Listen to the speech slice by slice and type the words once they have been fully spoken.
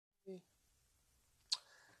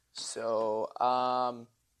So,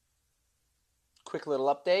 quick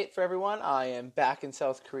little update for everyone. I am back in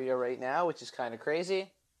South Korea right now, which is kind of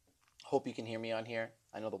crazy. Hope you can hear me on here.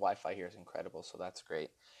 I know the Wi-Fi here is incredible, so that's great.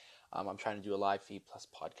 I'm trying to do a live feed plus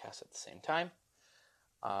podcast at the same time.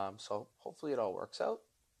 So hopefully it all works out.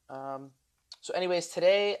 Um, anyways,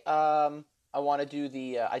 today I want to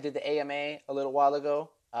do I did the AMA a little while ago,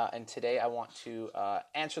 and today I want to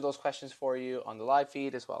answer those questions for you on the live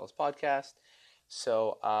feed as well as podcast.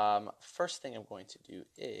 So, first thing I'm going to do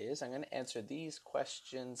is I'm going to answer these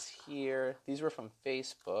questions here. These were from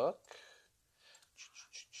Facebook.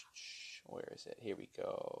 Where is it? Here we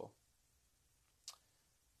go.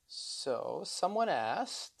 So, someone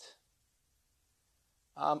asked,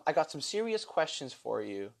 I got some serious questions for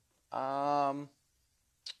you. Where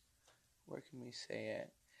can we say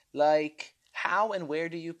it? Like, how and where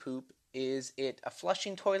do you poop? Is it a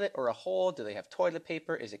flushing toilet or a hole? Do they have toilet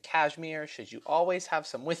paper? Is it cashmere? Should you always have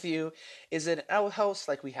some with you? Is it an outhouse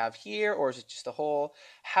like we have here, or is it just a hole?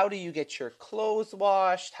 How do you get your clothes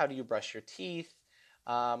washed? How do you brush your teeth?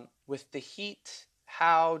 With the heat,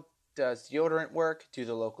 how does deodorant work? Do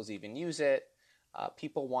the locals even use it?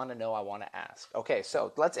 People want to know, I want to ask. Okay,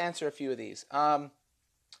 so let's answer a few of these.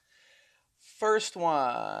 First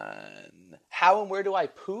one, how and where do I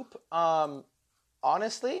poop?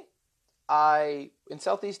 Honestly, in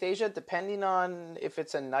Southeast Asia, depending on if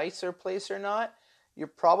it's a nicer place or not, you're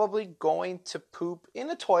probably going to poop in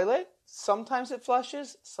a toilet. Sometimes it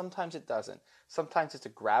flushes, sometimes it doesn't. Sometimes it's a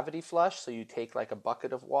gravity flush, so you take like a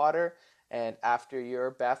bucket of water, and after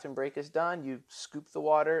your bathroom break is done, you scoop the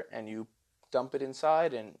water and you dump it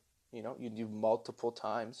inside, and you do multiple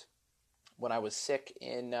times. When I was sick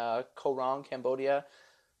in Koh Rong, Cambodia,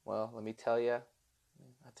 well, let me tell you,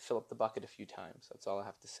 I had to fill up the bucket a few times. That's all I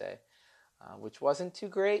have to say. Which wasn't too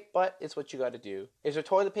great, but it's what you got to do. Is there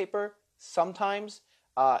toilet paper? Sometimes.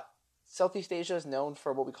 Southeast Asia is known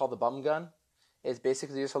for what we call the bum gun. It's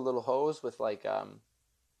basically just a little hose with kind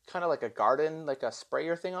of like a garden, like a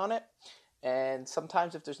sprayer thing on it. And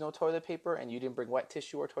sometimes if there's no toilet paper and you didn't bring wet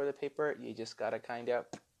tissue or toilet paper, you just gotta kind of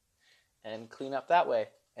and clean up that way.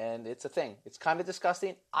 And it's a thing. It's kind of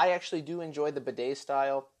disgusting. I actually do enjoy the bidet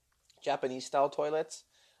style, Japanese style toilets.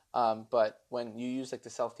 But when you use like the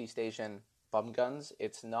Southeast Asian bum guns,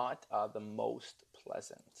 it's not the most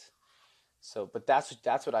pleasant. So, but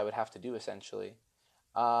that's what I would have to do essentially.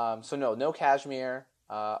 So no cashmere.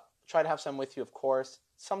 Try to have some with you, of course.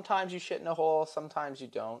 Sometimes you shit in a hole, sometimes you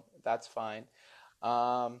don't. That's fine.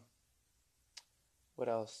 Um, what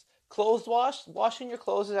else? Clothes wash. Washing your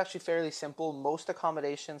clothes is actually fairly simple. Most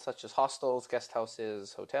accommodations, such as hostels, guest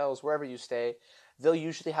houses, hotels, wherever you stay, they'll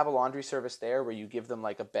usually have a laundry service there where you give them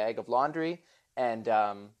like a bag of laundry, and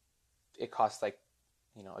it costs like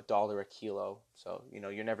 $1 a kilo. So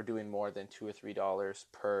you're never doing more than $2 or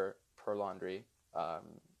 $3 per laundry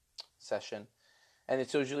session, and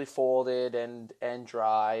it's usually folded and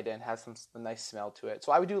dried and has some nice smell to it.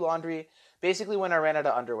 So I would do laundry basically when I ran out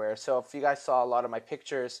of underwear. So if you guys saw a lot of my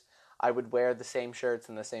pictures, I would wear the same shirts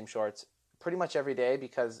and the same shorts pretty much every day,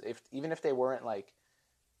 because even if they weren't like,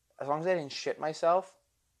 as long as I didn't shit myself,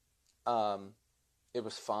 um, it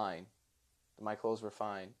was fine. My clothes were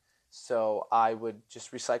fine. So I would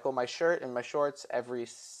just recycle my shirt and my shorts every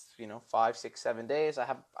 5, 6, 7 days. I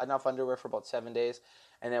have enough underwear for about 7 days,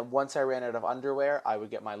 and then once I ran out of underwear, I would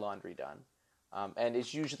get my laundry done, and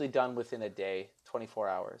it's usually done within a day, 24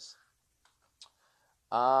 hours.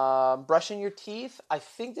 Brushing your teeth. I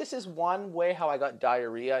think this is one way how I got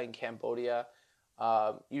diarrhea in Cambodia.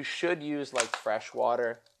 You should use like fresh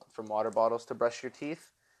water from water bottles to brush your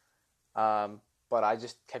teeth. But I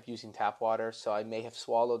just kept using tap water, so I may have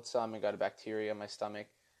swallowed some and got a bacteria in my stomach.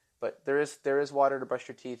 But there is water to brush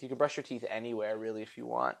your teeth. You can brush your teeth anywhere really if you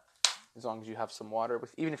want, as long as you have some water.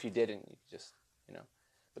 Even if you didn't, you just you know.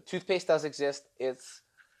 But toothpaste does exist. It's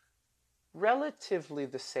relatively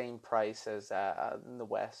the same price as in the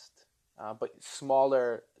West, but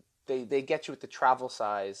smaller. They get you with the travel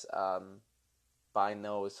size, buying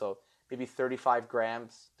those. So maybe 35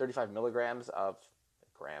 grams, 35 milligrams of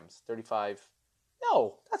grams, 35.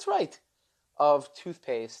 No, that's right. Of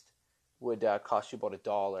toothpaste would cost you about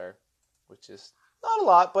 $1, which is not a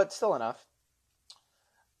lot, but still enough.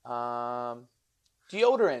 Um,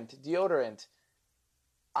 deodorant.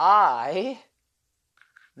 I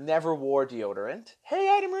never wore deodorant.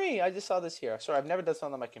 Hey, Ida Marie, I just saw this here. Sorry, I've never done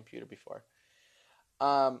something on my computer before.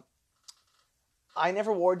 Um, I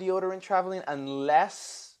never wore deodorant traveling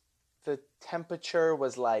unless the temperature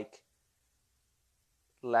was like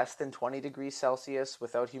less than 20 degrees Celsius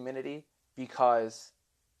without humidity, because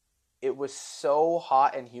it was so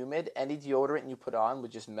hot and humid, any deodorant you put on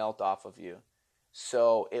would just melt off of you.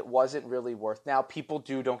 So it wasn't really worth. Now people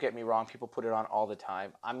don't get me wrong, people put it on all the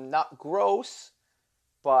time. I'm not gross,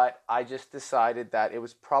 but I just decided that it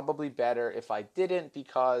was probably better if I didn't,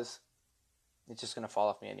 because it's just going to fall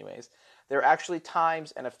off me anyways. There are actually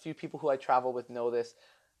times, and a few people who I travel with know this,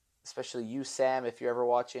 especially you, Sam, if you're ever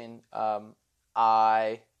watching. Carlo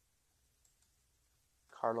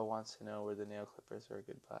wants to know where the nail clippers are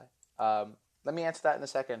goodbye. Let me answer that in a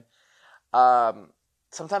second.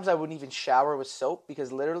 Sometimes I wouldn't even shower with soap,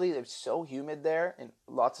 because literally it's so humid there in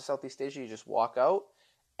lots of Southeast Asia. You just walk out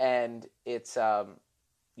and it's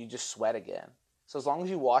you just sweat again. So as long as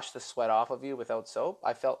you wash the sweat off of you without soap,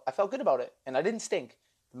 I felt good about it, and I didn't stink.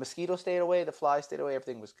 The mosquitoes stayed away, the flies stayed away,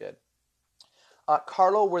 everything was good.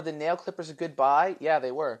 Carlo, were the nail clippers a good buy? Yeah,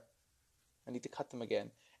 they were. I need to cut them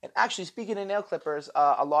again. And actually, speaking of nail clippers,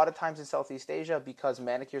 a lot of times in Southeast Asia, because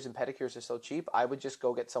manicures and pedicures are so cheap, I would just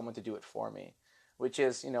go get someone to do it for me, which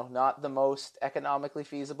is, not the most economically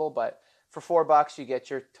feasible, but for $4 you get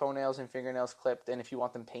your toenails and fingernails clipped, and if you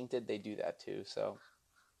want them painted, they do that too. So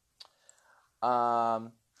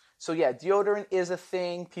yeah, deodorant is a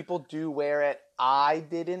thing. People do wear it. I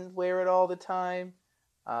didn't wear it all the time.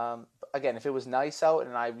 Again, if it was nice out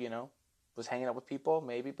and I, was hanging out with people,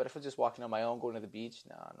 maybe. But if I was just walking on my own, going to the beach,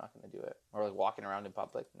 no, I'm not going to do it. Or like walking around in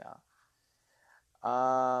public, no.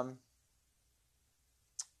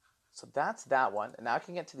 So that's that one. And now I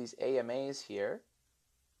can get to these AMAs here.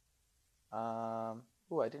 I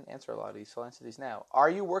didn't answer a lot of these, so I'll answer these now. Are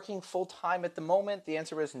you working full-time at the moment? The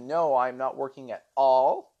answer is no, I'm not working at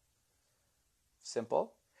all.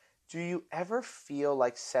 Simple. Do you ever feel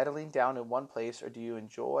like settling down in one place, or do you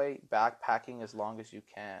enjoy backpacking as long as you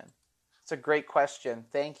can? It's a great question.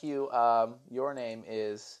 Thank you. Your name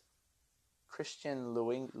is Christian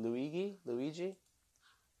Luigi.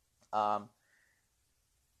 I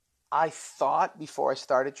thought before I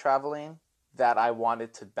started traveling that I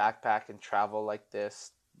wanted to backpack and travel like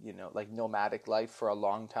this, like nomadic life for a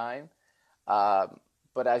long time.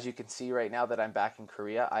 But as you can see right now that I'm back in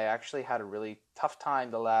Korea, I actually had a really tough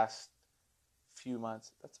time the last few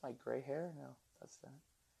months. That's my gray hair? No, that's that.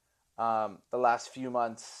 The last few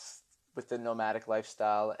months with the nomadic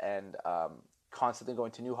lifestyle and constantly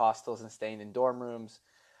going to new hostels and staying in dorm rooms,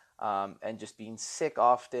 and just being sick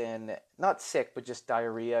often. Not sick, but just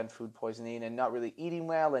diarrhea and food poisoning, and not really eating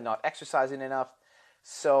well and not exercising enough.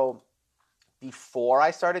 So before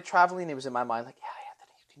I started traveling, it was in my mind like, yeah,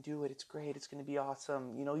 Anthony, you can do it. It's great. It's going to be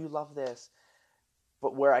awesome. You love this.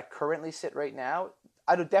 But where I currently sit right now,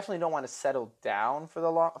 I definitely don't want to settle down for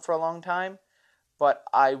a long time, but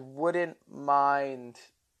I wouldn't mind,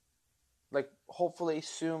 like, hopefully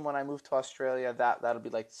soon when I move to Australia, that'll be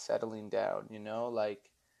like settling down, like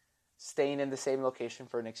staying in the same location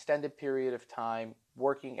for an extended period of time,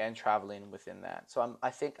 working and traveling within that. So I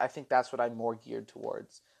think that's what I'm more geared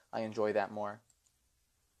towards. I enjoy that more.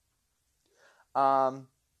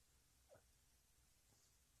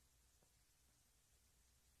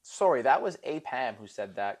 Sorry, that was Pam who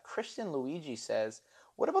said that. Christian Luigi says,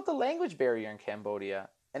 what about the language barrier in Cambodia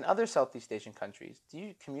and other Southeast Asian countries? Do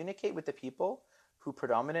you communicate with the people who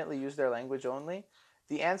predominantly use their language only?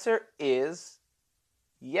 The answer is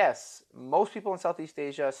yes. Most people in Southeast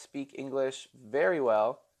Asia speak English very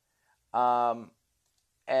well,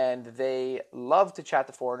 and they love to chat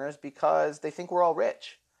to foreigners because they think we're all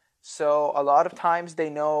rich. So a lot of times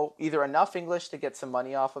they know either enough English to get some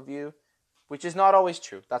money off of you, which is not always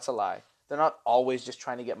true. That's a lie. They're not always just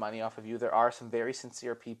trying to get money off of you. There are some very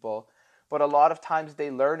sincere people. But a lot of times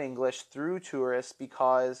they learn English through tourists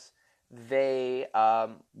because they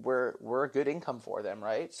were a good income for them,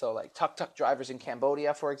 right? So like tuk-tuk drivers in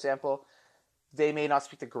Cambodia, for example, they may not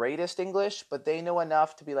speak the greatest English, but they know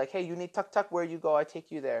enough to be like, hey, you need tuk-tuk, where you go, I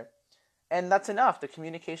take you there. And that's enough. The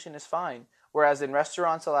communication is fine. Whereas in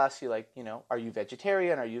restaurants, they'll ask you, like, are you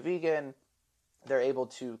vegetarian? Are you vegan? They're able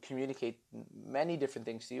to communicate many different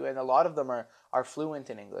things to you, and a lot of them are fluent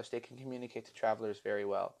in English. They can communicate to travelers very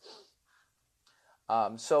well.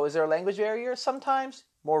 So is there a language barrier? Sometimes.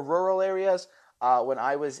 More rural areas. When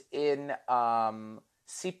I was in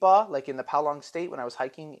Sipa, like in the Pawlong State, when I was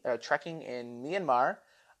trekking in Myanmar,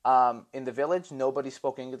 in the village, nobody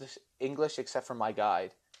spoke English except for my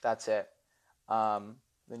guide. That's it.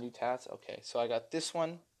 The new tats? Okay, so I got this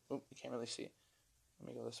one. Oop, you can't really see. Let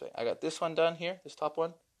me go this way. I got this one done here, this top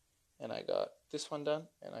one, and I got this one done,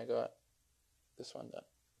 and I got this one done.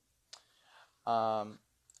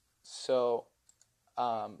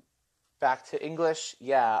 Back to English.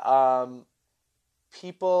 Yeah.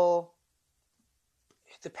 People,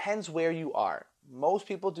 it depends where you are. Most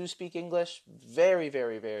people do speak English very,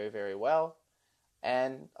 very, very, very well,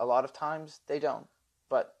 and a lot of times they don't.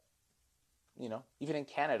 But, even in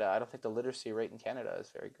Canada, I don't think the literacy rate in Canada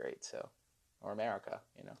is very great. So, or America,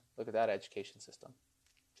 look at that education system.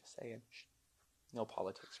 Just saying. No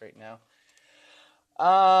politics right now.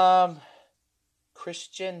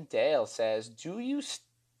 Christian Dale says, do you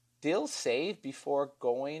still save before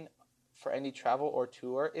going for any travel or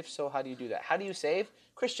tour? If so, how do you do that? How do you save?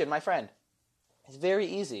 Christian, my friend, it's very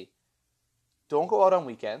easy. Don't go out on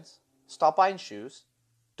weekends. Stop buying shoes.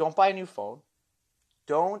 Don't buy a new phone.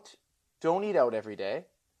 Don't eat out every day.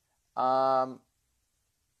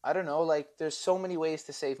 I don't know, like there's so many ways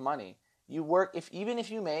to save money. You work even if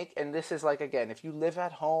you make, and this is like, again, if you live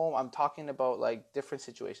at home, I'm talking about like different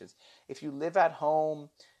situations. If you live at home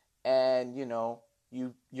and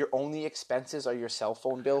your only expenses are your cell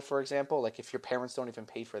phone bill, for example, like if your parents don't even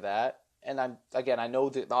pay for that, and I know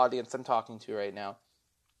the audience I'm talking to right now.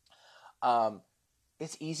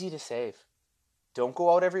 It's easy to save. Don't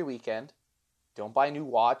go out every weekend. Don't buy a new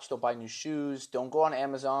watch. Don't buy new shoes. Don't go on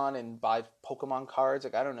Amazon and buy Pokemon cards.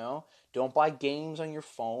 Like, I don't know. Don't buy games on your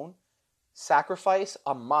phone. Sacrifice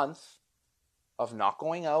a month of not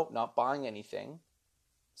going out, not buying anything.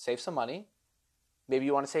 Save some money. Maybe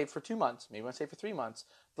you want to save for 2 months. Maybe you want to save for 3 months.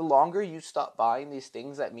 The longer you stop buying these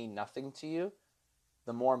things that mean nothing to you,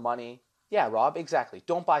 the more money. Yeah, Rob, exactly.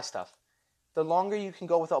 Don't buy stuff. The longer you can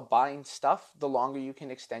go without buying stuff, the longer you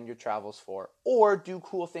can extend your travels for. Or do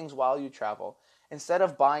cool things while you travel. Instead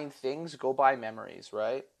of buying things, go buy memories,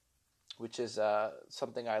 right? Which is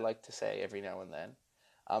something I like to say every now and then.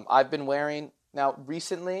 I've been wearing... Now,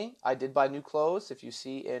 recently, I did buy new clothes. If you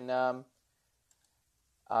see in...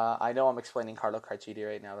 I know I'm explaining Carlo Carchidi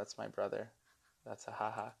right now. That's my brother. That's a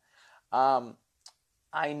haha.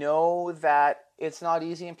 I know that it's not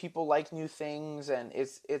easy and people like new things and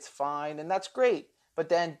it's fine and that's great. But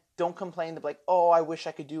then don't complain like, oh, I wish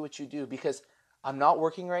I could do what you do, because I'm not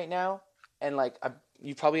working right now. And like,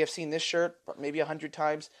 you probably have seen this shirt maybe 100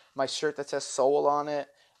 times. My shirt that says Soul on it.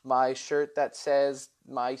 My shirt that says,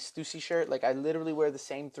 my Stussy shirt. Like, I literally wear the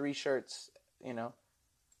same 3 shirts,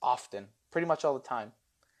 often. Pretty much all the time.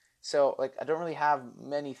 So, like, I don't really have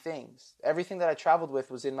many things. Everything that I traveled with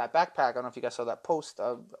was in my backpack. I don't know if you guys saw that post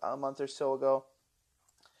a month or so ago.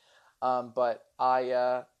 But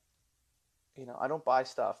I don't buy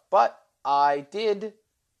stuff. But I did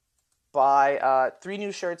buy 3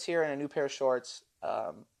 new shirts here and a new pair of shorts,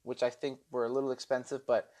 which I think were a little expensive.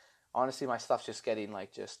 But honestly, my stuff's just getting,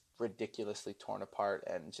 like, just ridiculously torn apart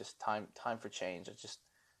and just time for change.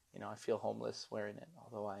 I feel homeless wearing it,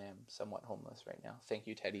 although I am somewhat homeless right now. Thank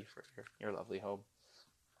you, Teddy, for your lovely home.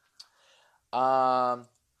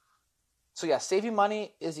 So yeah, saving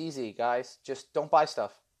money is easy, guys. Just don't buy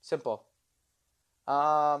stuff. Simple.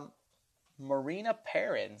 Marina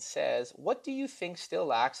Perrin says, what do you think still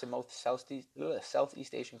lacks in most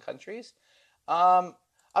Southeast Asian countries? I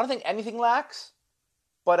don't think anything lacks,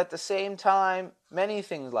 but at the same time, many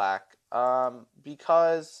things lack.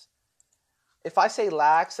 Because... if I say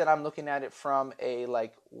lacks, then I'm looking at it from a,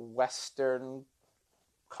 like, Western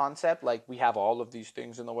concept. Like, we have all of these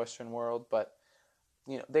things in the Western world, but,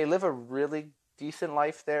 they live a really decent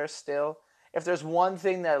life there still. If there's one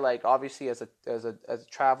thing that, like, obviously as a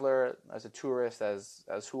traveler, as a tourist, as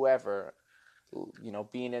whoever,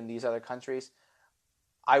 being in these other countries,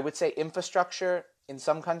 I would say infrastructure in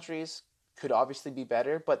some countries could obviously be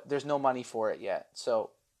better, but there's no money for it yet.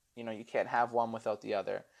 So, you can't have one without the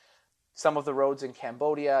other. Some of the roads in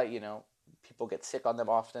Cambodia, people get sick on them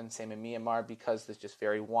often. Same in Myanmar, because there's just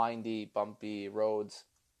very windy, bumpy roads.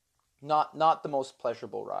 Not the most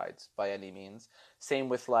pleasurable rides by any means. Same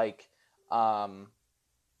with like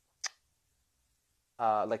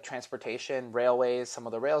transportation, railways. Some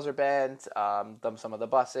of the rails are bent. Some of the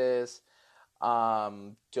buses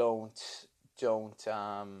don't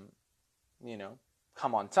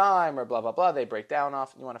come on time, or blah blah blah. They break down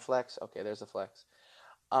often. You want to flex? Okay, there's a flex.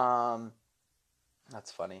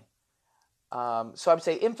 That's funny. So I would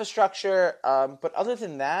say infrastructure, but other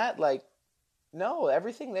than that, like, no,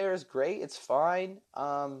 everything there is great. It's fine.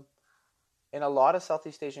 In a lot of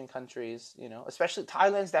Southeast Asian countries, especially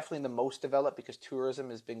Thailand's definitely the most developed because tourism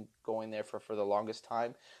has been going there for the longest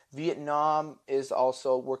time. Vietnam is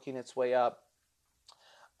also working its way up.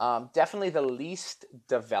 Definitely the least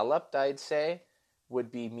developed, I'd say, would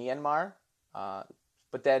be Myanmar.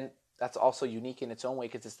 But then that's also unique in its own way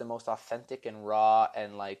because it's the most authentic and raw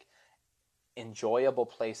and, like, enjoyable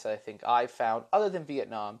place that I think I've found, other than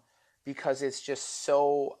Vietnam, because it's just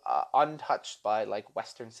so untouched by, like,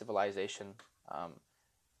 Western civilization,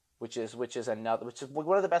 which is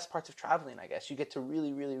one of the best parts of traveling, I guess. You get to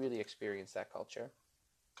really, really, really experience that culture.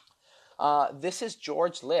 This is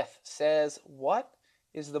George Lith says, what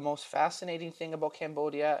is the most fascinating thing about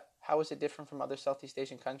Cambodia? How is it different from other Southeast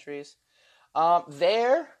Asian countries?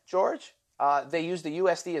 George, they use the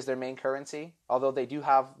USD as their main currency, although they do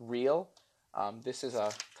have real. This is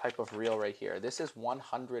a type of real right here. This is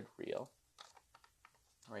 100 real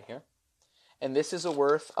right here. And this is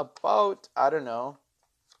worth about, I don't know,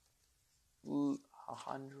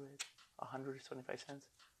 125 cents.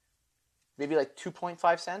 Maybe like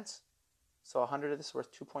 2.5 cents. So 100 of this is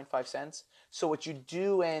worth 2.5 cents. So what you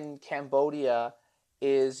do in Cambodia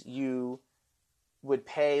is you would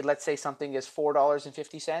pay, let's say something is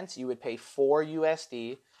 $4.50, you would pay 4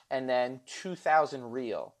 USD and then 2,000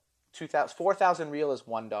 real. 4,000 real is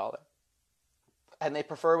 $1. And they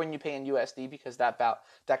prefer when you pay in USD because that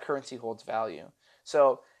currency holds value.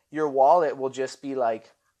 So your wallet will just be like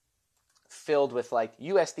filled with like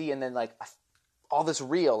USD and then like all this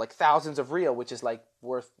real, like thousands of real, which is like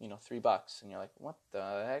worth, $3. And you're like, what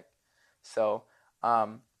the heck? So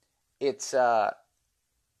it's at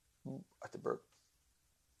the burp.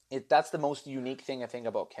 That's the most unique thing I think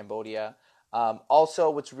about Cambodia.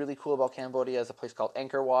 Also, what's really cool about Cambodia is a place called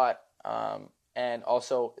Angkor Wat, and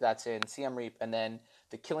also that's in Siem Reap. And then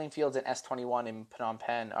the Killing Fields and S21 in Phnom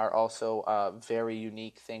Penh are also very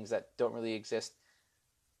unique things that don't really exist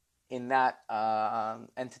in that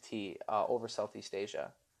entity over Southeast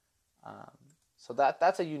Asia. So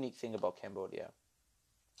that's a unique thing about Cambodia.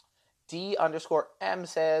 D_M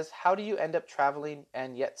says, how do you end up traveling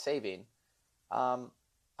and yet saving? I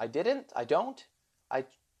don't. I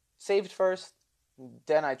saved first,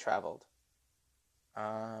 then I traveled.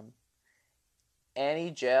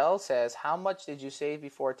 Annie Gel says, how much did you save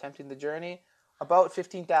before attempting the journey? About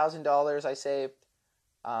 $15,000 I saved.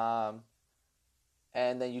 And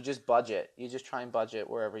then you just budget. You just try and budget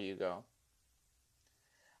wherever you go.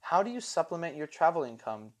 How do you supplement your travel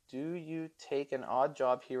income? Do you take an odd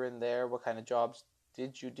job here and there? What kind of jobs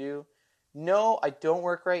did you do? No, I don't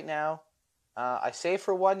work right now. I save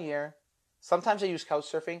for 1 year. Sometimes I use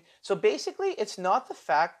Couchsurfing. So basically, it's not the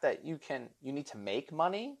fact that you need to make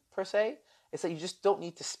money per se. It's that you just don't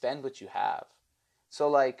need to spend what you have. So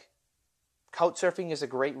like, Couchsurfing is a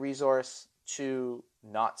great resource to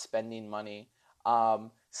not spending money.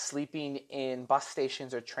 Sleeping in bus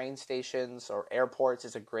stations or train stations or airports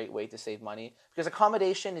is a great way to save money because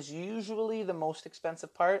accommodation is usually the most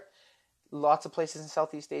expensive part. Lots of places in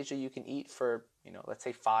Southeast Asia you can eat for, let's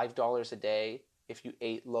say $5 a day if you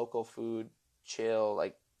ate local food, chill,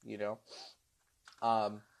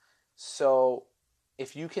 so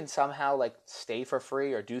if you can somehow stay for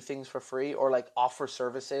free or do things for free or offer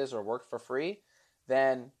services or work for free,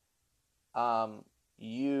 then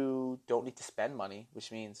you don't need to spend money,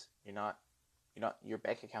 which means your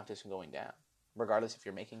bank account isn't going down, regardless if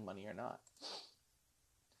you're making money or not.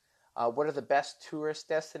 What are the best tourist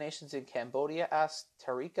destinations in Cambodia? Asked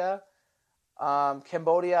Tarika.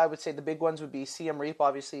 Cambodia, I would say the big ones would be Siem Reap,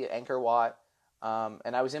 obviously, Angkor Wat.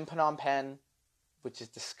 And I was in Phnom Penh, which is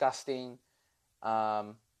disgusting.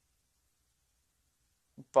 But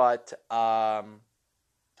Phnom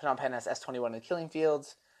Penh has S21 and the Killing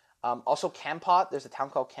Fields. Also Kampot, there's a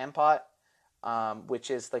town called Kampot,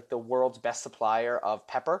 which is the world's best supplier of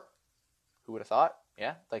pepper. Who would have thought?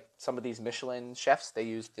 Yeah, some of these Michelin chefs, they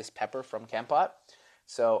use this pepper from Kampot.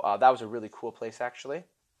 So that was a really cool place, actually.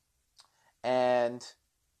 And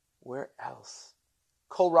where else?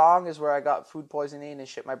 Koh Rong is where I got food poisoning and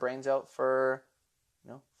shit my brains out for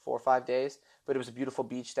 4 or 5 days. But it was a beautiful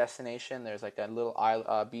beach destination. There's a little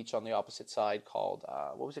beach on the opposite side called,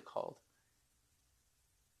 what was it called?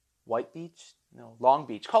 White Beach? No, Long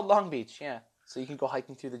Beach. Called Long Beach, yeah. So you can go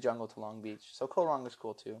hiking through the jungle to Long Beach. So Koh Rong is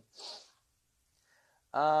cool too.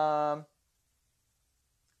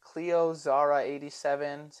 Cleo Zara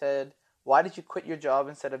 87 said, why did you quit your job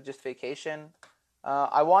instead of just vacation?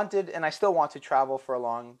 I wanted, and I still want to travel for a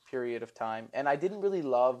long period of time. And I didn't really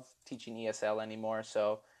love teaching ESL anymore,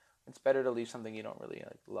 so it's better to leave something you don't really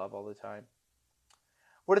love all the time.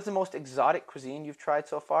 What is the most exotic cuisine you've tried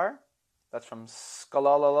so far? That's from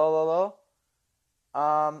Skalalololo.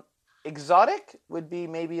 Exotic would be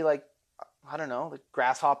maybe I don't know,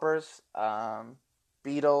 grasshoppers,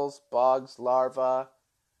 beetles, bugs, larvae.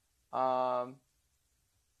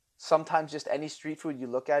 Sometimes just any street food you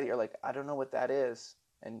look at it, you're like, I don't know what that is.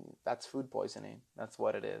 And that's food poisoning. That's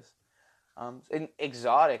what it is.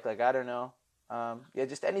 Exotic, I don't know. Yeah,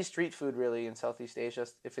 just any street food really in Southeast Asia.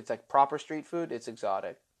 If it's proper street food, it's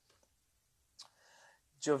exotic.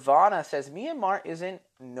 Giovanna says, Myanmar isn't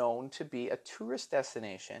known to be a tourist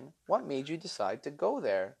destination. What made you decide to go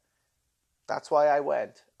there? That's why I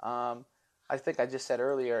went. I think I just said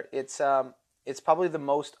earlier, it's probably the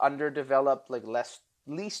most underdeveloped,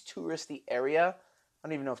 least touristy area. I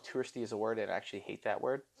don't even know if touristy is a word. I actually hate that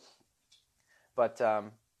word. but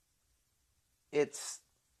it's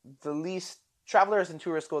the least, travelers and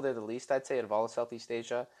tourists go there the least, I'd say, out of all of Southeast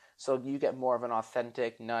Asia. So you get more of an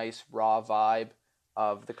authentic, nice, raw vibe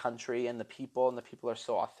of the country and the people are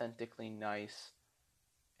so authentically nice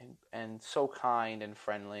and so kind and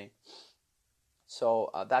friendly. So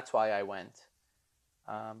that's why I went.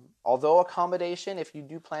 Although accommodation, if you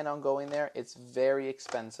do plan on going there, it's very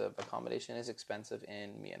expensive. Accommodation is expensive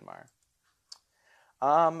in Myanmar.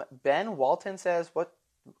 Ben Walton says, what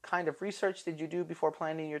kind of research did you do before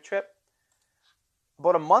planning your trip?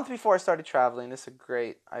 About a month before I started traveling, this is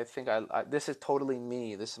great. I think this is totally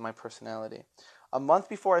me. This is my personality. A month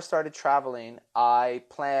before I started traveling, I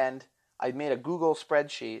made a Google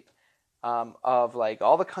spreadsheet of like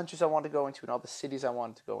all the countries I wanted to go into and all the cities I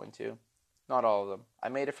wanted to go into. Not all of them. I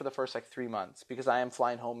made it for the first like 3 months because I am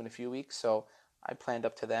flying home in a few weeks, so I planned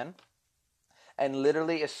up to then. And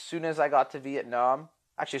literally, as soon as I got to Vietnam,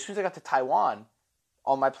 actually, as soon as I got to Taiwan,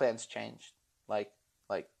 all my plans changed, like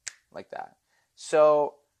that.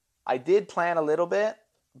 So I did plan a little bit,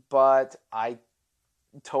 but I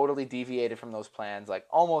totally deviated from those plans like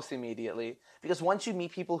almost immediately because once you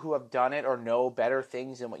meet people who have done it or know better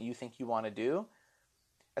things than what you think you want to do,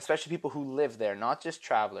 especially people who live there, not just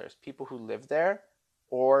travelers, people who live there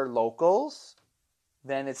or locals,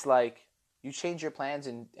 then it's like you change your plans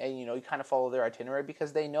and you know, you kind of follow their itinerary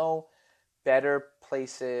because they know better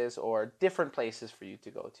places or different places for you to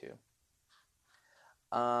go to.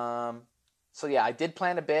 So yeah, I did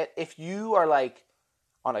plan a bit. If you are like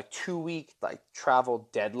on a 2-week like travel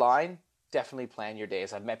deadline, definitely plan your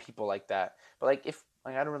days. I've met people like that. But like if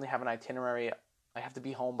like I don't really have an itinerary, I have to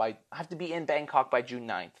be in Bangkok by June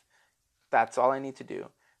 9th. That's all I need to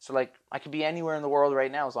do. So like I could be anywhere in the world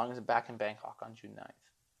right now as long as I'm back in Bangkok on June 9th.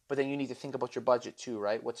 But then you need to think about your budget too,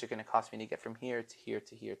 right? What's it going to cost me to get from here to here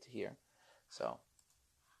to here to here? So,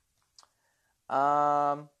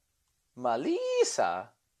 Malisa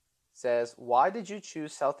says, why did you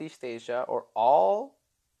choose Southeast Asia or all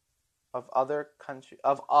of other country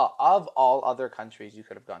of all other countries you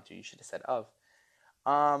could have gone to? You should have said of.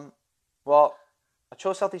 Well, I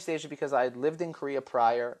chose Southeast Asia because I lived in Korea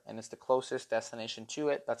prior, and it's the closest destination to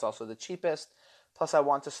it. That's also the cheapest. Plus, I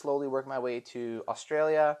want to slowly work my way to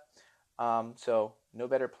Australia. So no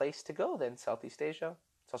better place to go than Southeast Asia.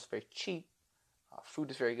 It's also very cheap.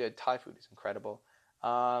 Food is very good. Thai food is incredible.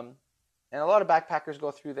 And a lot of backpackers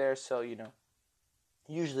go through there, so, you know,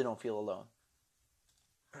 you usually don't feel alone.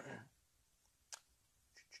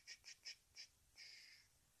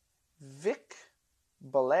 Vic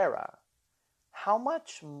Balera. How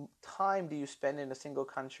much time do you spend in a single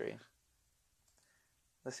country?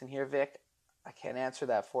 Listen here, Vic. I can't answer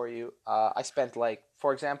that for you. I spent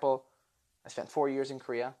for example, I spent 4 years in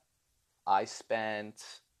Korea. I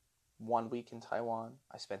spent 1 week in Taiwan.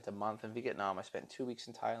 I spent a month in Vietnam. I spent 2 weeks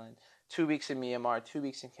in Thailand, 2 weeks in Myanmar, 2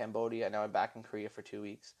 weeks in Cambodia. Now I'm back in Korea for 2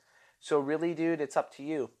 weeks. So really, dude, it's up to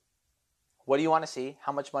you. What do you want to see?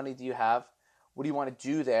 How much money do you have? What do you want to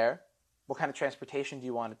do there? What kind of transportation do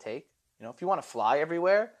you want to take? You know, if you want to fly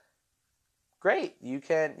everywhere, great. You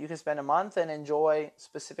can spend a month and enjoy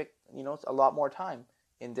specific, you know, a lot more time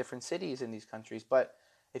in different cities in these countries. But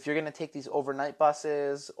if you're going to take these overnight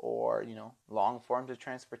buses or, you know, long forms of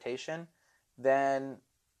transportation, then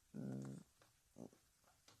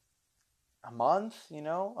a month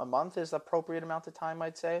is appropriate amount of time,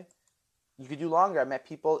 I'd say. You could do longer. I met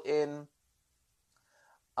people in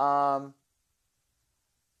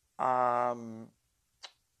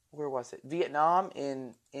where was it? Vietnam,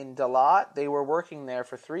 in Dalat. They were working there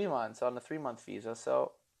for 3 months on a 3-month visa,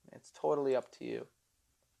 so it's totally up to you.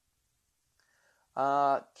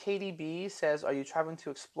 KDB says, are you traveling to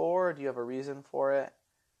explore, or do you have a reason for it?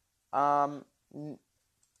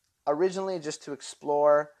 Originally just to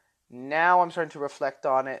explore. Now I'm starting to reflect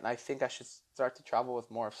on it, and I think I should start to travel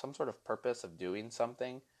with more of some sort of purpose of doing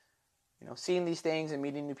something. You know, seeing these things and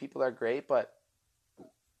meeting new people are great, but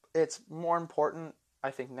it's more important,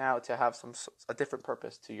 I think, now to have a different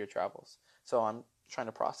purpose to your travels. So I'm trying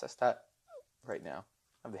to process that right now.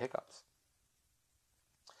 I have the hiccups.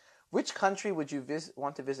 Which country would you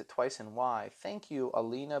want to visit twice and why? Thank you,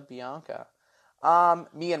 Alina Bianca.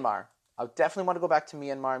 Myanmar. I definitely want to go back to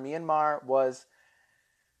Myanmar. Myanmar was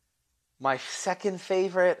my second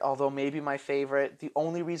favorite, although maybe my favorite. The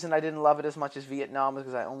only reason I didn't love it as much as Vietnam is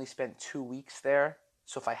because I only spent 2 weeks there.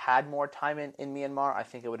 So if I had more time in Myanmar, I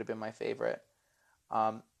think it would have been my favorite.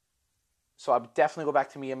 So I would definitely go back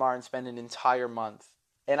to Myanmar and spend an entire month.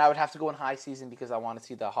 And I would have to go in high season because I want to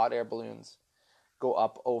see the hot air balloons go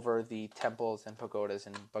up over the temples and pagodas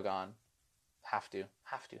in Bagan. Have to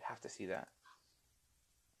see that.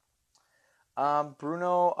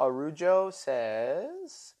 Bruno Arujo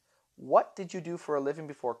says, what did you do for a living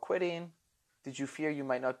before quitting? Did you fear you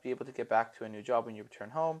might not be able to get back to a new job when you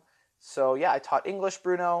return home? So yeah, I taught English,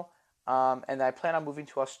 Bruno, and I plan on moving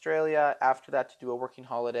to Australia after that to do a working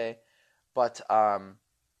holiday. But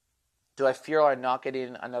do I fear I'm not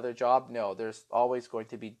getting another job? No, there's always going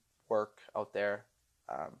to be work out there.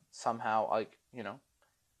 Somehow, like,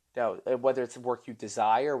 now, whether it's work you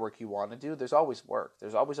desire, work you want to do, there's always work.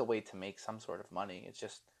 There's always a way to make some sort of money. It's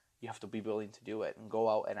just you have to be willing to do it and go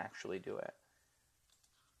out and actually do it.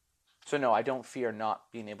 So no, I don't fear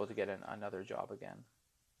not being able to get another job again.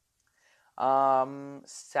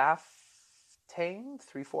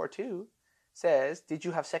 Saftang342 says, did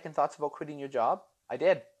you have second thoughts about quitting your job? I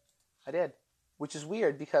did. Which is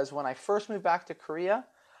weird because when I first moved back to Korea,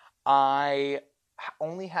 I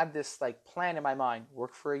only had this like plan in my mind.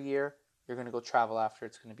 Work for a year, you're going to go travel after,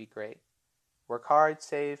 it's going to be great. Work hard,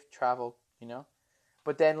 save, travel,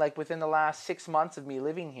 But then like within the last 6 months of me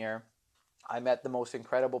living here, I met the most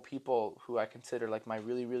incredible people who I consider like my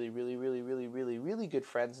really, really, really, really, really, really, really good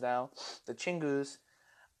friends now, the Chingus.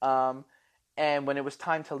 And when it was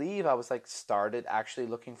time to leave, I was like started actually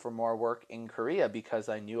looking for more work in Korea because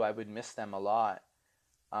I knew I would miss them a lot.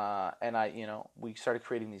 And we started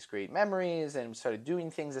creating these great memories and started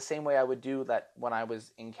doing things the same way I would do that when I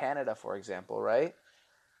was in Canada, for example, right?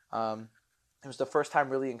 It was the first time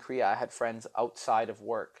really in Korea I had friends outside of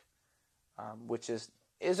work, which is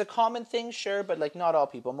a common thing, sure, but like not all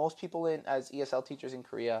people. Most people as ESL teachers in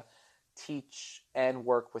Korea teach and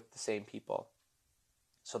work with the same people.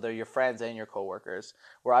 So they're your friends and your coworkers.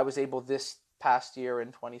 Where I was able this past year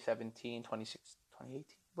in 2017, 2016, 2018,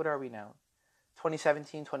 what are we now?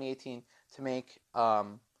 2017, 2018 to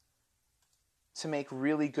make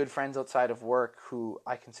really good friends outside of work who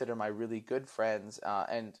I consider my really good friends.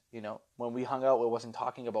 And when we hung out, it wasn't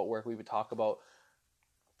talking about work. We would talk about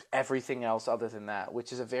everything else other than that,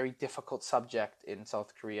 which is a very difficult subject in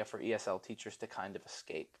South Korea for ESL teachers to kind of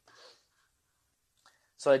escape.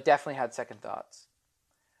 So I definitely had second thoughts.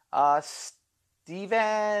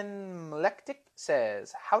 Steven Mlektic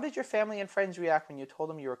says, how did your family and friends react when you told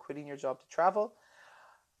them you were quitting your job to travel?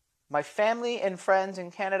 My family and friends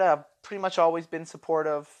in Canada have pretty much always been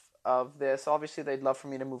supportive of this. Obviously, they'd love for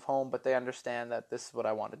me to move home, but they understand that this is what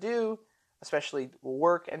I want to do, especially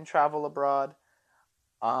work and travel abroad.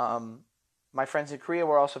 My friends in Korea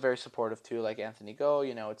were also very supportive too, like Anthony Go,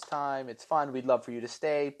 it's time, it's fun, we'd love for you to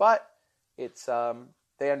stay, but it's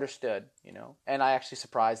they understood, and I actually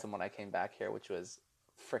surprised them when I came back here, which was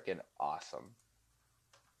freaking awesome.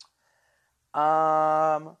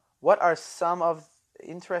 What are some of the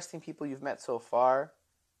interesting people you've met so far?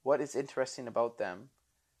 What is interesting about them?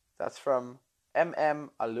 That's from MM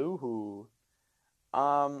Aluhu.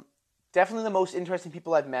 Definitely the most interesting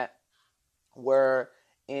people I've met were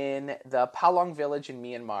in the Palong village in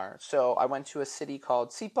Myanmar. So I went to a city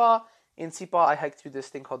called Sipa. In Sipa, I hiked through this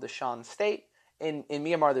thing called the Shan State. In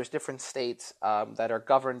Myanmar, there's different states that are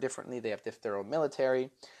governed differently. They have their own military.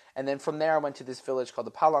 And then from there, I went to this village called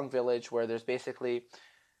the Palong village, where there's basically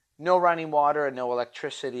no running water and no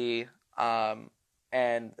electricity.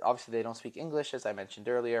 And obviously, they don't speak English, as I mentioned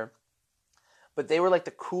earlier. But they were like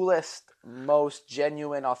the coolest, most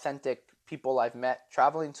genuine, authentic people I've met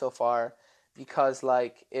traveling so far, because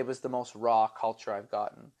like it was the most raw culture I've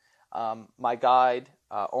gotten. My guide,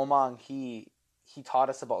 Omang, he taught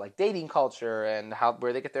us about like dating culture and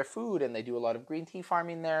where they get their food, and they do a lot of green tea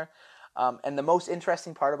farming there. And the most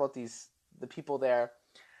interesting part about the people there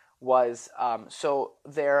was so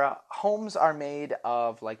their homes are made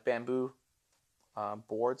of like bamboo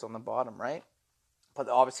boards on the bottom, right? But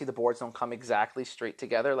obviously the boards don't come exactly straight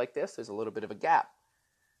together like this. There's a little bit of a gap.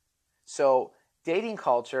 So dating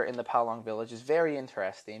culture in the Palong village is very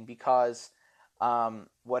interesting because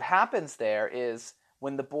what happens there is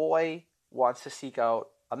when the boy wants to seek out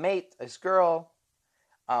a mate, his girl,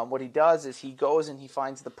 what he does is he goes and he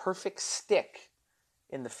finds the perfect stick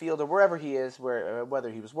in the field or wherever he is, whether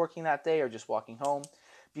he was working that day or just walking home,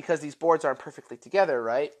 because these boards aren't perfectly together,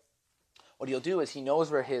 right? What he'll do is he knows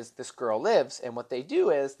where this girl lives, and what they do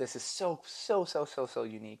is, this is so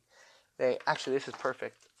unique. This is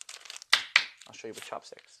perfect. I'll show you with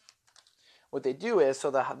chopsticks. What they do is, so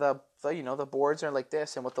the boards are like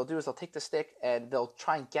this, and what they'll do is they'll take the stick and they'll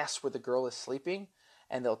try and guess where the girl is sleeping,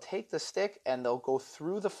 and they'll take the stick and they'll go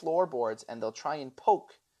through the floorboards and they'll try and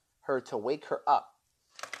poke her to wake her up.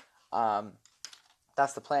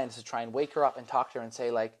 That's the plan, is to try and wake her up and talk to her and say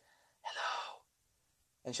like, hello.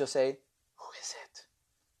 And she'll say, who is it?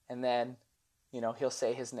 And then, he'll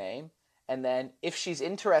say his name. And then if she's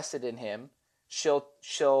interested in him, she'll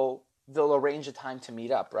they'll arrange a time to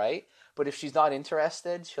meet up, right? But if she's not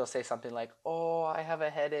interested, she'll say something like, "Oh, I have a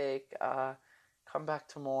headache. Come back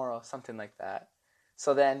tomorrow," something like that.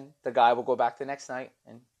 So then the guy will go back the next night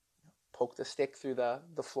and poke the stick through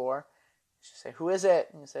the floor. She'll say, "Who is it?"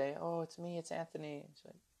 And you say, "Oh, it's me. It's Anthony." And she's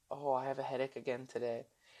like, "Oh, I have a headache again today."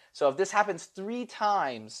 So if this happens 3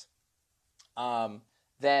 times,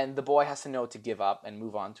 then the boy has to know to give up and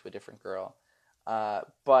move on to a different girl.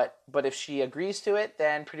 But if she agrees to it,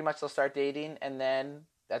 then pretty much they'll start dating, and then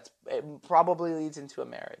it probably leads into a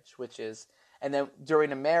marriage, and then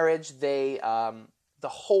during a marriage, the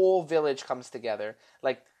whole village comes together.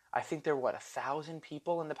 Like, I think there are 1,000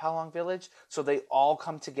 people in the Palong village, so they all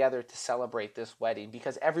come together to celebrate this wedding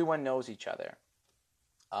because everyone knows each other.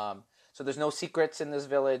 So there's no secrets in this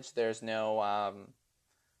village. There's no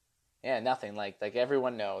nothing. Like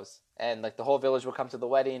everyone knows, and like the whole village will come to the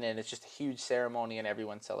wedding, and it's just a huge ceremony, and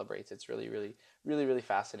everyone celebrates. It's really, really, really, really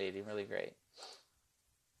fascinating. Really great.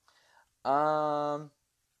 How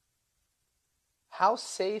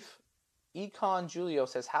safe? Econ Julio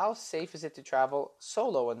says, how safe is it to travel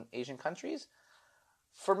solo in Asian countries?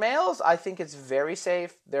 For males, I think it's very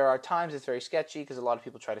safe. There are times it's very sketchy because a lot of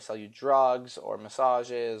people try to sell you drugs or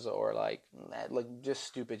massages or like just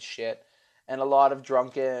stupid shit. And a lot of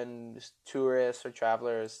drunken tourists or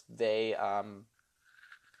travelers, they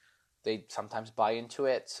sometimes buy into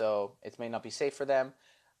it, so it may not be safe for them.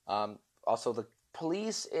 Also, the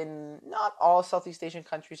police in not all Southeast Asian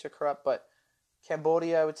countries are corrupt, but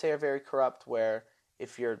Cambodia, I would say, are very corrupt, where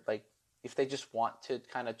if they just want to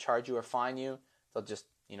kind of charge you or fine you, they'll just,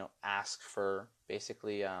 ask for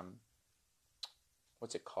basically,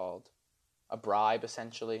 what's it called? A bribe,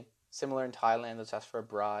 essentially. Similar in Thailand, they'll just ask for a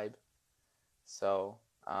bribe. So,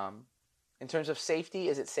 in terms of safety,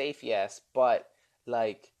 is it safe? Yes, but,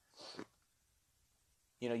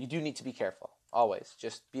 you do need to be careful, always.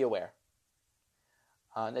 Just be aware.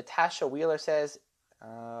 Natasha Wheeler says,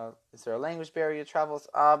 is there a language barrier to travels?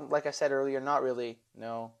 Like I said earlier, not really.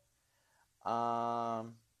 No.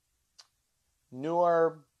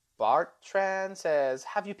 Noor Bartran says,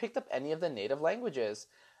 have you picked up any of the native languages?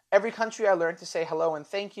 Every country I learned to say hello and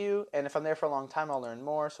thank you, and if I'm there for a long time, I'll learn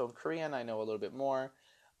more. So in Korean, I know a little bit more.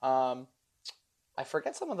 I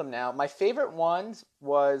forget some of them now. My favorite ones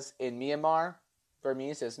was in Myanmar.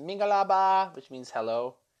 Burmese is Mingalaba, which means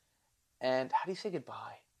hello. And how do you say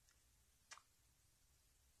goodbye?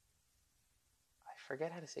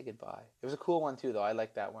 Forget how to say goodbye. It was a cool one too, though. I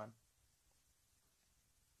like that one.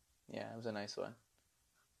 Yeah, it was a nice one.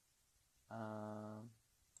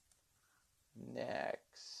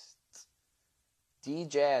 Next,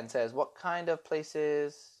 D-Jan says, what kind of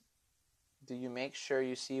places do you make sure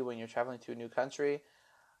you see when you're traveling to a new country?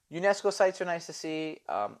 UNESCO sites are nice to see.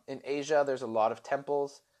 In Asia, there's a lot of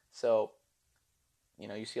temples, so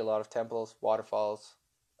you see a lot of temples, waterfalls,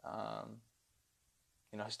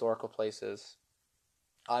 historical places.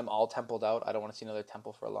 I'm all templed out. I don't want to see another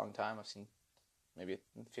temple for a long time. I've seen maybe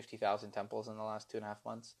 50,000 temples in the last 2.5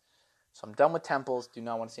 months. So I'm done with temples. Do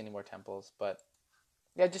not want to see any more temples. But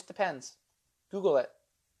yeah, it just depends. Google it.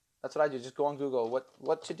 That's what I do. Just go on Google.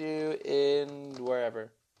 What to do in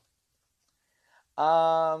wherever.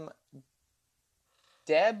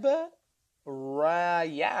 Deb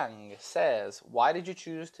Rayang says, why did you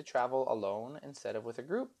choose to travel alone instead of with a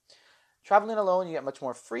group? Traveling alone, you get much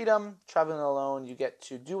more freedom. Traveling alone, you get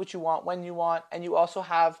to do what you want when you want. And you also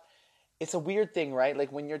have, it's a weird thing, right?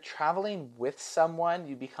 Like when you're traveling with someone,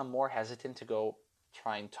 you become more hesitant to go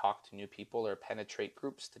try and talk to new people or penetrate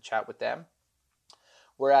groups to chat with them.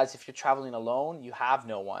 Whereas if you're traveling alone, you have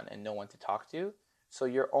no one and no one to talk to. So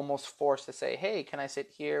you're almost forced to say, hey, can I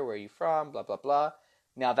sit here? Where are you from? Blah, blah, blah.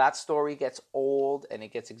 Now that story gets old and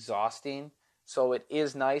it gets exhausting. So it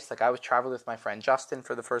is nice. Like I was traveling with my friend Justin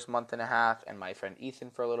for the first month and a half and my friend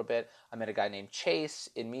Ethan for a little bit. I met a guy named Chase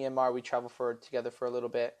in Myanmar. We traveled together for a little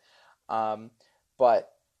bit.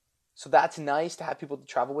 But so that's nice to have people to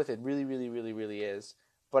travel with. It really, really, really, really is.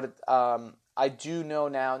 But I do know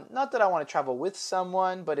now, not that I want to travel with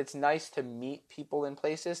someone, but it's nice to meet people in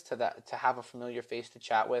places to have a familiar face to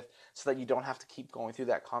chat with so that you don't have to keep going through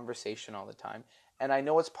that conversation all the time. And I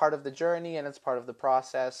know it's part of the journey and it's part of the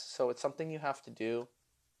process, so it's something you have to do.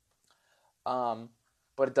 But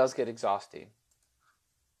it does get exhausting.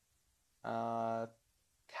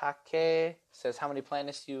 Kake says, how many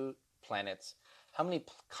how many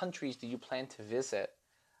countries do you plan to visit?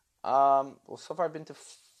 Well, so far I've been to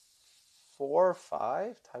 4 or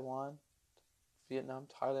 5. Taiwan, Vietnam,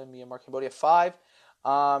 Thailand, Myanmar, Cambodia. 5.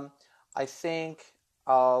 I think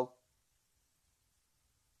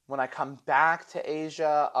when I come back to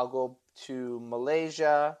Asia, I'll go to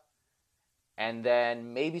Malaysia and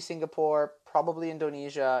then maybe Singapore, probably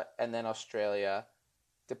Indonesia, and then Australia.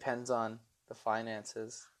 Depends on the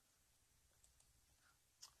finances.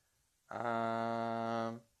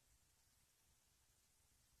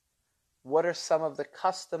 What are some of the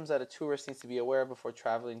customs that a tourist needs to be aware of before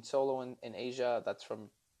traveling solo in Asia? That's from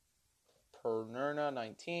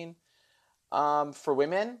Pernerna19. For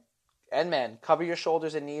women and men, cover your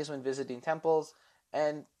shoulders and knees when visiting temples,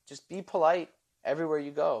 and just be polite everywhere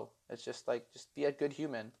you go. It's just like, just be a good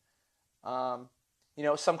human. Um,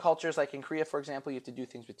 some cultures, like in Korea, for example, you have to do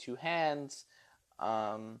things with two hands.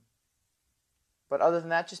 Um, but other than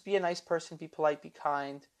that, just be a nice person, be polite, be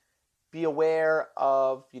kind, be aware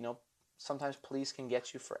of, sometimes police can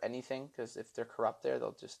get you for anything because if they're corrupt there,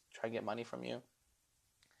 they'll just try and get money from you.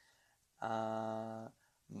 Mawada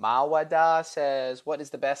says, what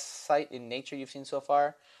is the best sight in nature you've seen so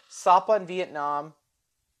far? Sapa in Vietnam,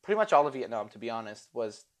 pretty much all of Vietnam, to be honest,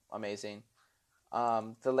 was amazing.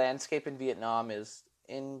 The landscape in Vietnam is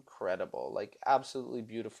incredible, like absolutely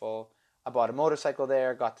beautiful. I bought a motorcycle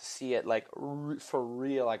there, got to see it, like for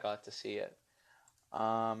real, I got to see it.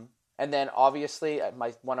 And then obviously,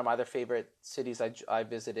 one of my other favorite cities I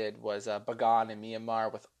visited was Bagan in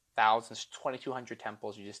Myanmar with thousands, 2,200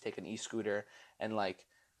 temples. You just take an e-scooter and like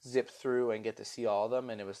zip through and get to see all of them,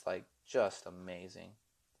 and it was like just amazing.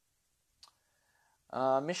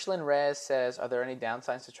 Michelin Rez says, are there any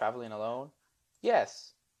downsides to traveling alone?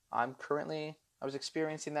 Yes. I was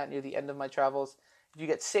experiencing that near the end of my travels. If you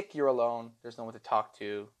get sick, you're alone. There's no one to talk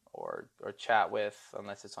to or chat with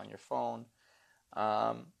unless it's on your phone.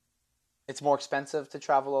 It's more expensive to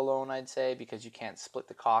travel alone, I'd say, because you can't split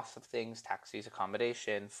the cost of things, taxis,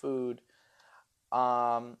 accommodation, food.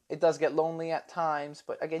 It does get lonely at times,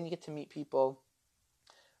 but again, you get to meet people.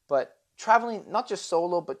 But traveling, not just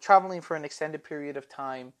solo, but traveling for an extended period of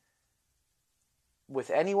time with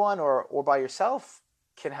anyone or by yourself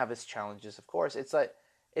can have its challenges, of course.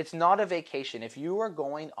 It's not a vacation. If you are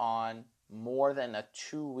going on more than a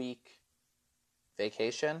 2-week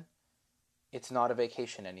vacation, it's not a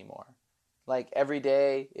vacation anymore. Like every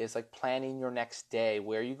day is like planning your next day.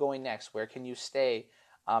 Where are you going next? Where can you stay?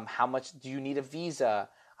 How much do you need a visa?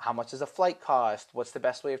 How much does a flight cost? What's the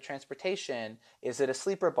best way of transportation? Is it a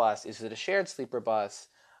sleeper bus? Is it a shared sleeper bus?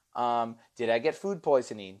 Did I get food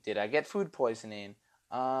poisoning? Did I get food poisoning?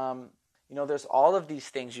 There's all of these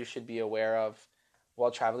things you should be aware of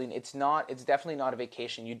while traveling. It's definitely not a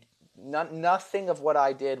vacation. Nothing of what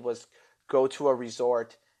I did was go to a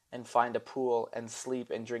resort and find a pool and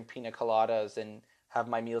sleep and drink pina coladas and have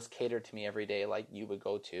my meals catered to me every day like you would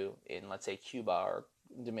go to in, let's say, Cuba or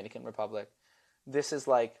Dominican Republic. This is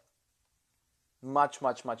like much,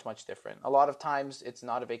 much, much, much different. A lot of times it's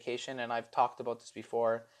not a vacation, and I've talked about this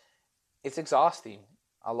before. It's exhausting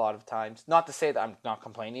a lot of times. Not to say that I'm not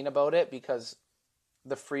complaining about it, because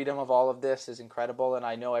the freedom of all of this is incredible, and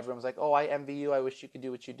I know everyone's like, oh, I envy you, I wish you could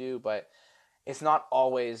do what you do, but it's not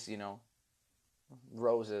always,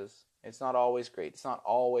 roses. It's not always great. It's not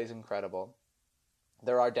always incredible.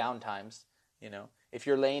 There are down times, If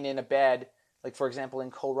you're laying in a bed, like for example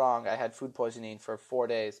in Koh Rong, I had food poisoning for 4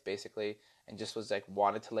 days basically, and just was like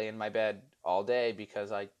wanted to lay in my bed all day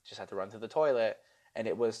because I just had to run to the toilet, and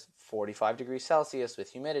it was 45 degrees Celsius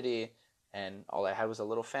with humidity, and all I had was a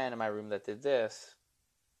little fan in my room that did this.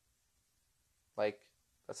 Like,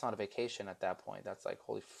 that's not a vacation at that point. That's like,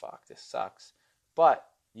 holy fuck, this sucks. But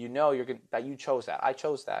that you chose that. I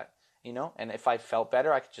chose that, and if I felt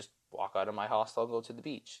better, I could just walk out of my hostel and go to the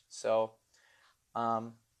beach. So,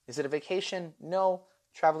 is it a vacation? No.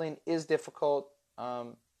 Traveling is difficult.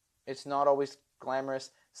 It's not always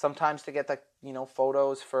glamorous. Sometimes to get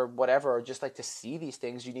photos for whatever, or just like to see these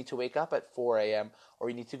things, you need to wake up at 4 a.m. or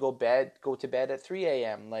you need to go to bed at 3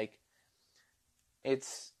 a.m. Like, I'm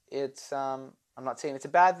not saying it's a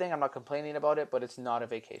bad thing. I'm not complaining about it, but it's not a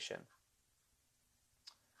vacation.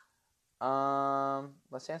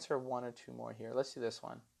 Let's answer one or two more here. Let's do this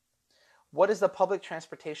one. What is the public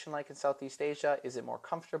transportation like in Southeast Asia? Is it more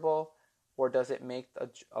comfortable, or does it make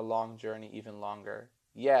a long journey even longer?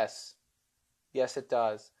 Yes. Yes, it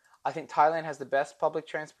does. I think Thailand has the best public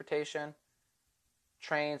transportation.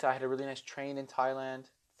 Trains. I had a really nice train in Thailand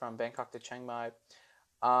from Bangkok to Chiang Mai.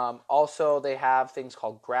 Also, they have things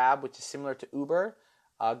called Grab, which is similar to Uber.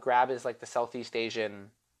 Grab is like the Southeast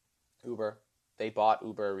Asian Uber. They bought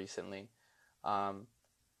Uber recently.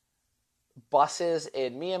 Buses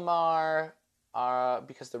in Myanmar are,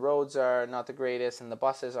 because the roads are not the greatest and the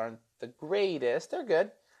buses aren't the greatest. They're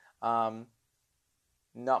good.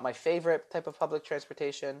 Not my favorite type of public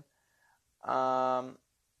transportation. Who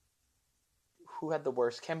had the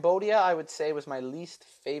worst? Cambodia, I would say, was my least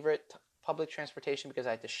favorite public transportation because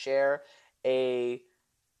I had to share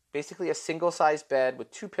basically a single-sized bed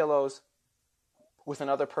with 2 pillows with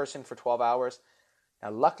another person for 12 hours.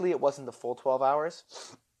 Now, luckily, it wasn't the full 12 hours,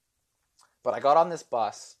 but I got on this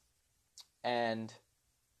bus, and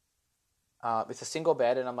it's a single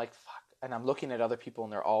bed, and I'm like, fuck. And I'm looking at other people,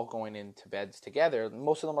 and they're all going into beds together.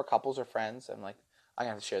 Most of them are couples or friends. I'm like, I'm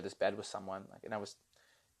going to have to share this bed with someone. Like, and I was,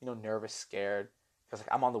 nervous, scared, because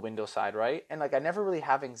I'm on the window side, right? And I never really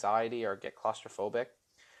have anxiety or get claustrophobic.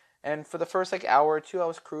 And for the first hour or two, I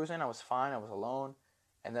was cruising. I was fine. I was alone.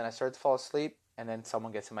 And then I started to fall asleep, and then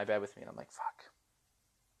someone gets in my bed with me, and I'm like, fuck.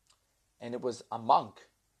 And it was a monk.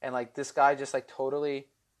 And this guy just totally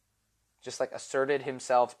just asserted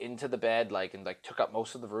himself into the bed, and took up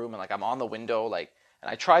most of the room, and I'm on the window, and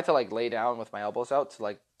I tried to lay down with my elbows out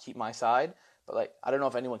to keep my side, but I don't know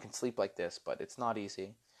if anyone can sleep like this, but it's not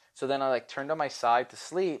easy. So then I turned on my side to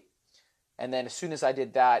sleep, and then as soon as I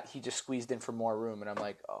did that, he just squeezed in for more room, and I'm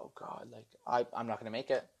like, oh god, I'm not gonna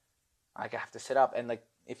make it. I have to sit up, and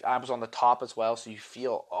if I was on the top as well, so you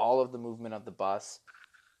feel all of the movement of the bus.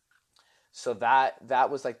 So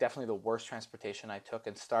that was definitely the worst transportation I took,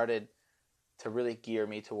 and started to really gear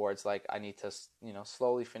me towards I need to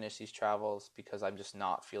slowly finish these travels, because I'm just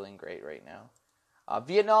not feeling great right now.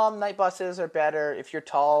 Vietnam night buses are better. If you're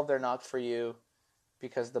tall, they're not for you,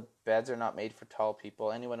 because the beds are not made for tall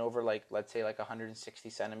people. Anyone over let's say 160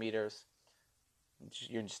 centimeters,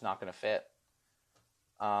 you're just not going to fit.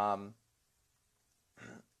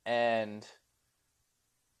 And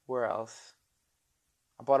where else?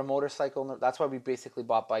 I bought a motorcycle. That's why we basically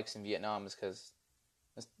bought bikes in Vietnam, is because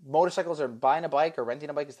buying a bike or renting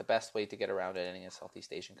a bike is the best way to get around in any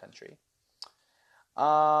Southeast Asian country.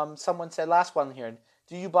 Someone said, last one here,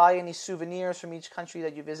 do you buy any souvenirs from each country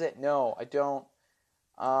that you visit? No, I don't.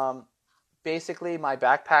 Basically, my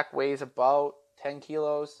backpack weighs about 10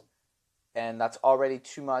 kilos, and that's already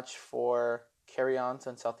too much for carry-ons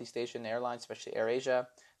on Southeast Asian airlines, especially AirAsia.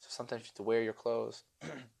 So sometimes you have to wear your clothes,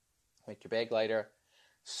 make your bag lighter.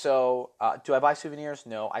 So do I buy souvenirs?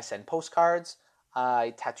 No. I send postcards.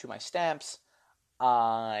 I tattoo my stamps.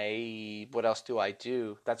 What else do I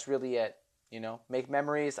do? That's really it. Make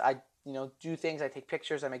memories. I do things. I take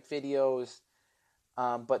pictures. I make videos.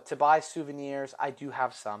 But to buy souvenirs, I do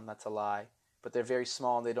have some. That's a lie. But they're very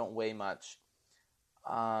small and they don't weigh much.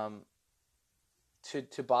 To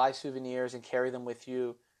buy souvenirs and carry them with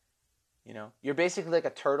you, you're basically like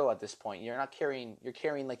a turtle at this point. You're carrying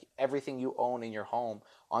everything you own in your home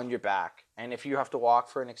on your back. And if you have to walk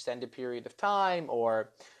for an extended period of time,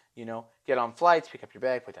 or, get on flights, pick up your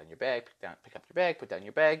bag, put down your bag, pick up your bag, put down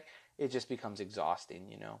your bag, it just becomes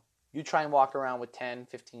exhausting, You try and walk around with 10,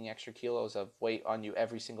 15 extra kilos of weight on you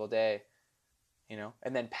every single day,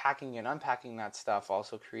 and then packing and unpacking that stuff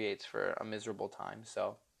also creates for a miserable time.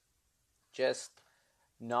 So just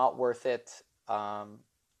not worth it.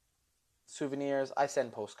 Souvenirs, I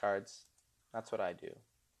send postcards. That's what I do.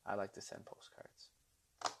 I like to send postcards.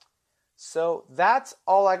 So that's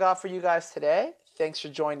all I got for you guys today. Thanks for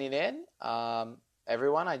joining in.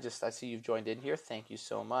 Everyone, I see you've joined in here. Thank you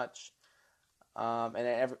so much.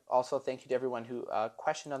 And also thank you to everyone who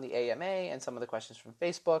questioned on the AMA and some of the questions from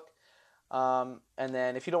Facebook. And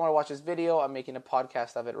then if you don't want to watch this video, I'm making a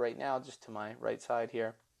podcast of it right now, just to my right side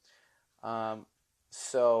here.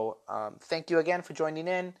 So thank you again for joining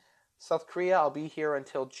in. South Korea, I'll be here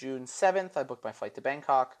until June 7th. I booked my flight to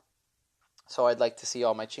Bangkok. So I'd like to see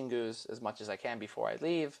all my chingus as much as I can before I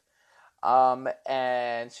leave.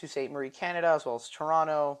 And Sault Ste. Marie, Canada, as well as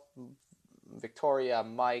Toronto, Victoria,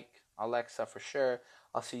 Mike, Alexa for sure.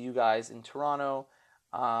 I'll see you guys in Toronto.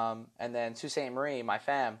 And then Sault Ste. Marie, my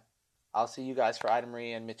fam. I'll see you guys for Ida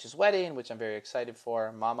Marie and Mitch's wedding, which I'm very excited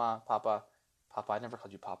for. Mama, Papa, I never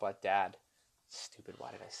called you Papa, Dad. Stupid,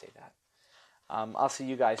 why did I say that? I'll see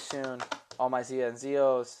you guys soon. All my Zia and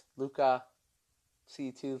Zios. Luca, see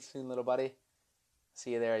you too soon, little buddy.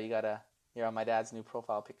 See you there. You're on my dad's new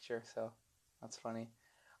profile picture, so that's funny.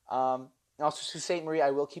 Also, Sault Ste. Marie,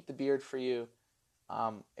 I will keep the beard for you.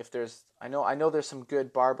 I know there's some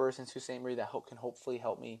good barbers in Sault Ste. Marie that can hopefully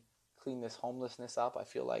help me clean this homelessness up. I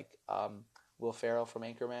feel like Will Ferrell from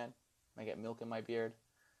Anchorman. I get milk in my beard.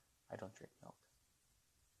 I don't drink milk.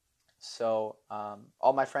 So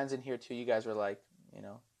all my friends in here too, you guys are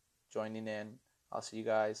joining in. I'll see you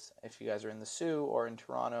guys if you guys are in the Sioux or in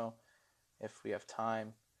Toronto if we have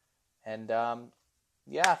time. And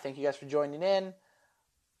thank you guys for joining in.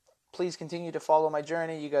 Please continue to follow my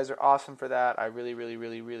journey. You guys are awesome for that. I really, really,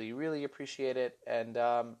 really, really, really appreciate it. And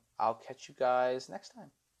I'll catch you guys next time.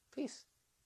 Peace.